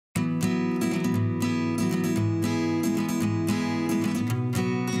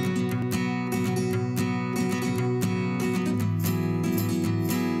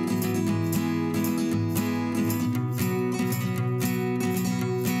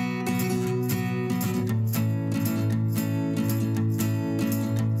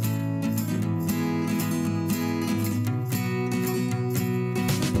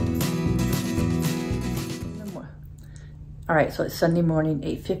All right, so it's Sunday morning,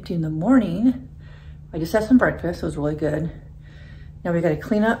 8:50 in the morning. I just had some breakfast, it was really good. Now we gotta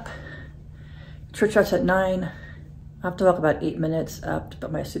clean up. Church starts at 9. I have to walk about 8 minutes up to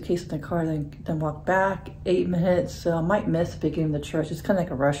put my suitcase in the car, then walk back 8 minutes. So I might miss the beginning of the church. It's kind of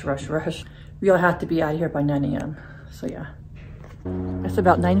like a rush. We all have to be out of here by 9 a.m. So yeah. It's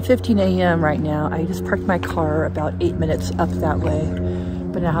about 9:15 a.m. right now. I just parked my car about 8 minutes up that way.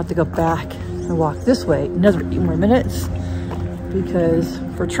 But now I have to go back and walk this way another 8 more minutes because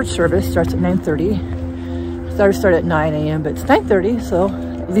for church service starts at 9:30. I thought it started at 9 a.m. but it's 9:30, so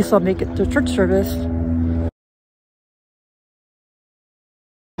at least I'll make it to church service.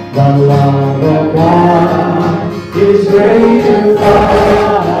 The love of God is greater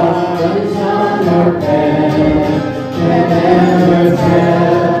far than sun or pen can ever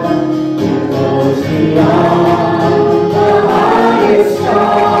tell. It goes beyond the highest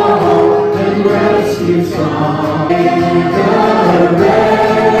star and rescues from the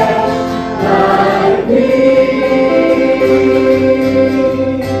wretch like me.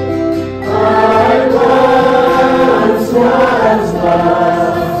 I once was lost.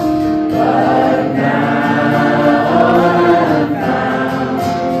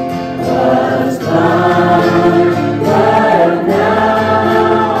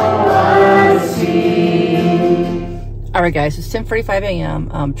 All right, guys, it's 10:45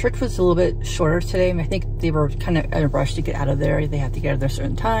 a.m. Church was a little bit shorter today. I think they were kind of in a rush to get out of there. They have to get out of there a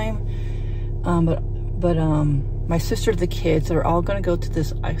certain time. But my sister, the kids, are all going to go to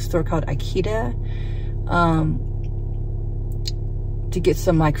this store called Akita to get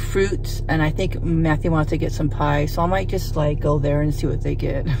some like fruits. And I think Matthew wants to get some pie. So I might just like go there and see what they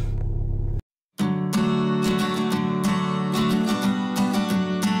get.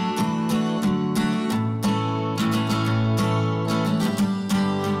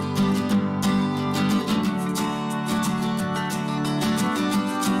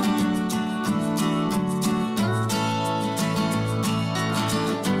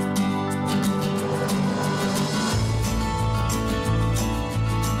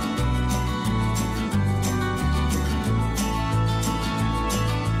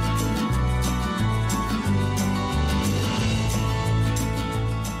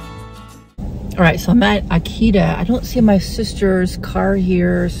 All right, so I'm at Akita. I don't see my sister's car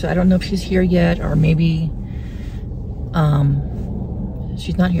here, so I don't know if she's here yet, or maybe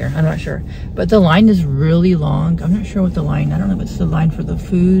she's not here. I'm not sure. But the line is really long. I'm not sure what the line, I don't know if it's the line for the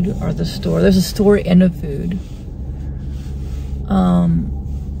food or the store. There's a store and a food. And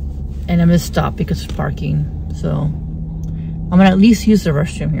I'm gonna stop because of parking. So I'm gonna at least use the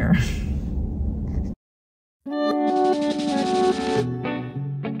restroom here.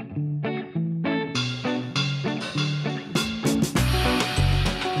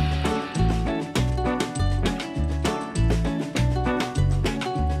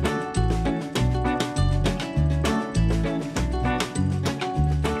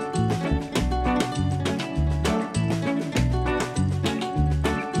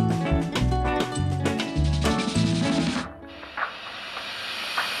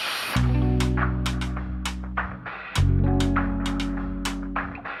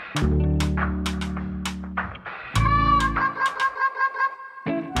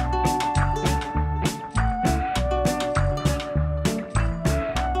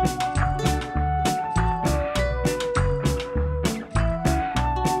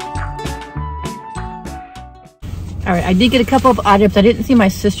 All right, I did get a couple of items. I didn't see my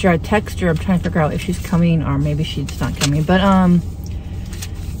sister. I texted her. I'm trying to figure out if she's coming or maybe she's not coming. But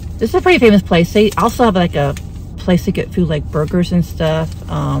this is a pretty famous place. They also have like a place to get food like burgers and stuff.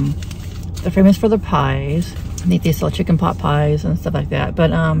 They're famous for their pies. I think they sell chicken pot pies and stuff like that.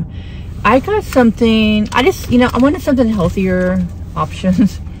 But I got something. I just, I wanted something healthier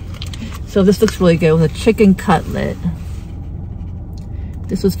options. So this looks really good with a chicken cutlet.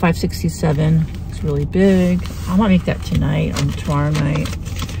 This was $5.67. Really big. I might make that tonight or tomorrow night.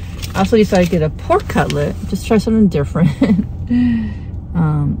 I also decided to get a pork cutlet, just try something different.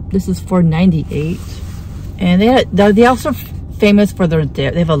 This is $4.98, and they're also famous for their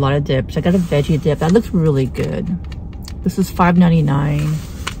dip. They have a lot of dips. I got a veggie dip that looks really good. This is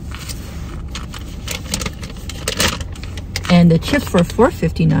 $5.99, and the chips were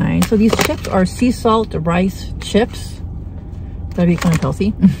 $4.59. So these chips are sea salt rice chips. That'd be kind of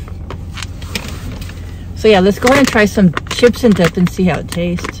healthy. So yeah, let's go ahead and try some chips and dip and see how it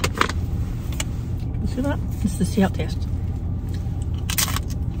tastes. Let's do that. Let's see how it tastes.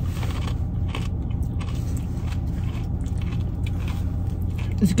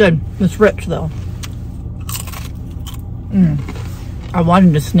 It's good. It's rich though. I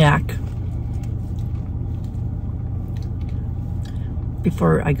wanted a snack.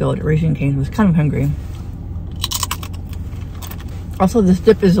 before I go to Raising Cane's. I was kind of hungry. Also, this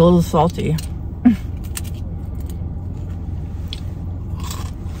dip is a little salty.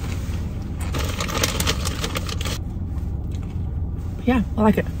 Yeah, I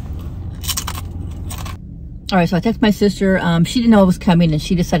like it. All right, so I texted my sister. She didn't know it was coming, and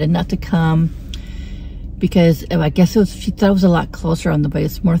she decided not to come because I guess she thought it was a lot closer on the way.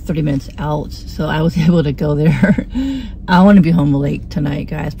 It's more 30 minutes out, so I was able to go there. I want to be home late tonight,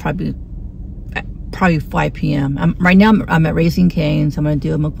 guys. Probably 5 p.m. Right now I'm at Raising Cane's. I'm gonna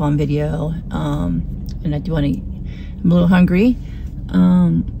do a mukbang video, and I do want to eat. I'm a little hungry,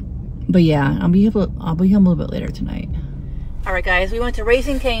 but yeah, I'll be home a little bit later tonight. All right, guys, we went to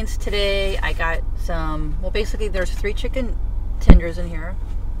Raising Cane's today. I got some, well, basically there's 3 chicken tenders in here.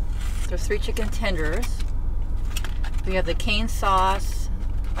 There's 3 chicken tenders. We have the cane sauce,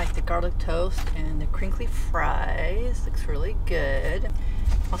 like the garlic toast, and the crinkly fries. Looks really good.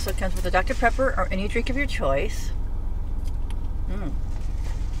 Also comes with a Dr. Pepper or any drink of your choice.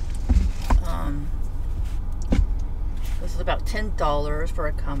 This is about $10 for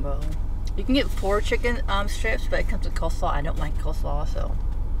a combo. You can get 4 chicken strips, but it comes with coleslaw. I don't like coleslaw, so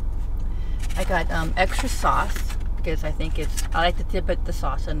I got extra sauce because I like to dip the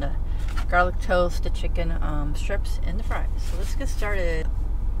sauce in the garlic toast, the chicken strips, and the fries. So let's get started.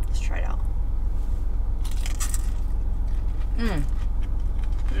 Let's try it out.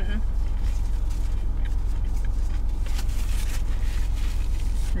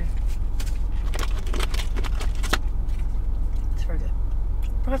 It's very good.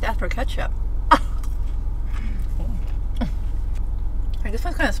 I have to ask for ketchup. Hey, this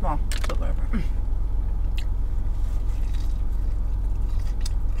one's kind of small, but whatever.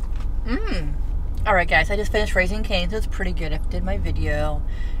 Alright, guys, I just finished Raising Cane's. It's pretty good. I did my video.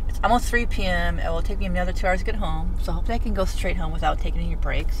 It's almost 3 p.m. It will take me another 2 hours to get home. So hopefully I can go straight home without taking any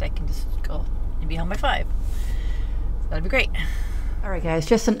breaks. I can just go and be home by 5. That'd be great. Alright, guys,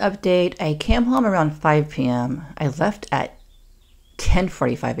 just an update. I came home around 5 p.m. I left at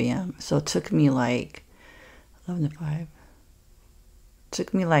 10:45 a.m. So it took me like 11 to 5. It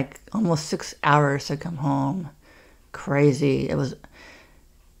took me like almost 6 hours to come home. Crazy.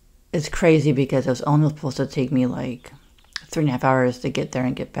 It's crazy because it was only supposed to take me like 3.5 hours to get there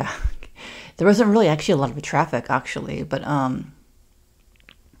and get back. There wasn't really actually a lot of traffic actually, but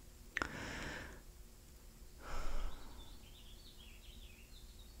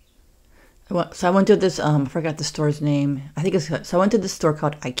so I went to this, I forgot the store's name. So I went to this store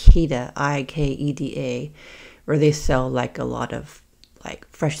called Ikeda, I-K-E-D-A, where they sell like a lot of like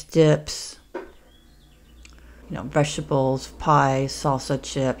fresh dips, you know, vegetables, pies, salsa,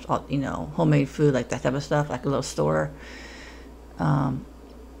 chips, all, you know, homemade food, like that type of stuff, like a little store. And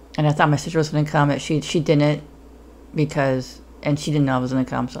I thought my sister was going to come, but she didn't and she didn't know I was going to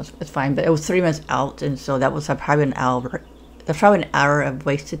come, so it's fine. But it was 3 minutes out, and so that was probably an hour. That's probably an hour of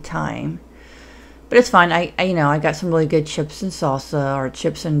wasted time. But it's fine. I you know, I got some really good chips and salsa, or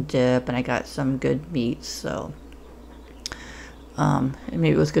chips and dip, and I got some good meats, so maybe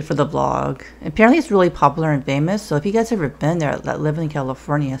it was good for the vlog. Apparently it's really popular and famous, so if you guys ever been there that live in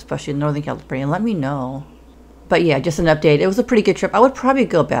California, especially in Northern California, let me know. But yeah, just an update. It was a pretty good trip. I would probably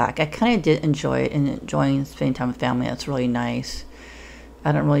go back. I kind of did enjoy it, and enjoying spending time with family. That's really nice.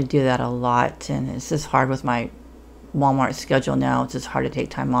 I don't really do that a lot, and it's just hard with my Walmart schedule now. It's just hard to take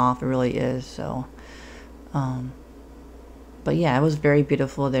time off. It really is. So but yeah, it was very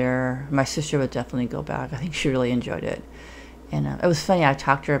beautiful there. My sister would definitely go back. I think she really enjoyed it. And it was funny. I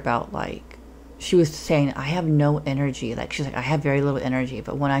talked to her about, like, she was saying, I have no energy. Like, she's like, I have very little energy,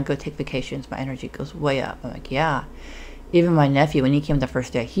 but when I go take vacations, my energy goes way up. I'm like, yeah. Even my nephew, when he came the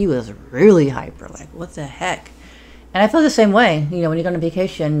first day, he was really hyper. Like, what the heck? And I feel the same way. You know, when you go on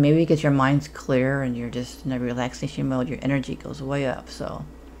vacation, maybe because your mind's clear and you're just in a relaxation mode, your energy goes way up. So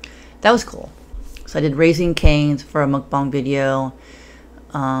that was cool. So I did Raising Cane's for a mukbang video.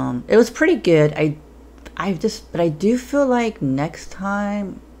 It was pretty good. But I do feel like next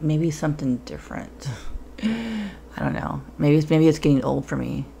time, maybe something different. I don't know. Maybe it's getting old for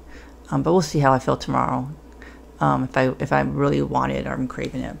me. But we'll see how I feel tomorrow. If I really want it or I'm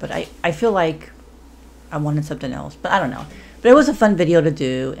craving it. But I feel like I wanted something else. But I don't know. But it was a fun video to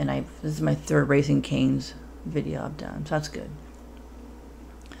do. And this is my 3rd Raising Cane's video I've done. So that's good.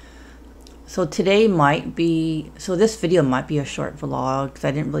 So this video might be a short vlog because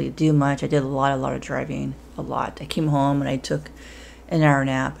I didn't really do much. I did a lot of driving, a lot. I came home and I took an hour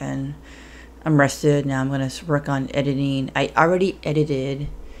nap and I'm rested. Now I'm going to work on editing. I already edited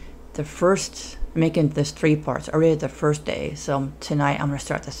the first, making this 3 parts. I already did the first day. So tonight I'm going to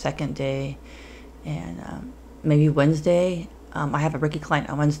start the 2nd day, and maybe Wednesday I have a rookie client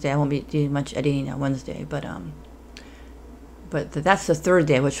on Wednesday. I won't be doing much editing on Wednesday, but that's the third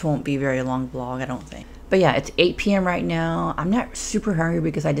day, which won't be a very long vlog, I don't think. But yeah, it's 8 p.m. right now. I'm not super hungry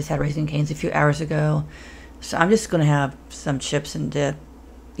because I just had Raising Cane's a few hours ago. So I'm just going to have some chips and dip,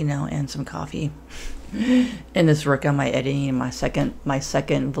 you know, and some coffee. And just work on my editing, my second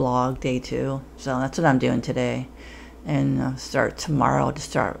vlog, day 2. So that's what I'm doing today. And start tomorrow to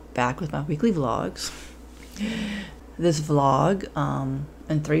start back with my weekly vlogs. This vlog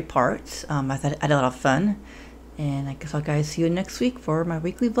in 3 parts. I thought I had a lot of fun. And I guess I'll guys see you next week for my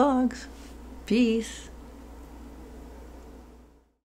weekly vlogs. Peace.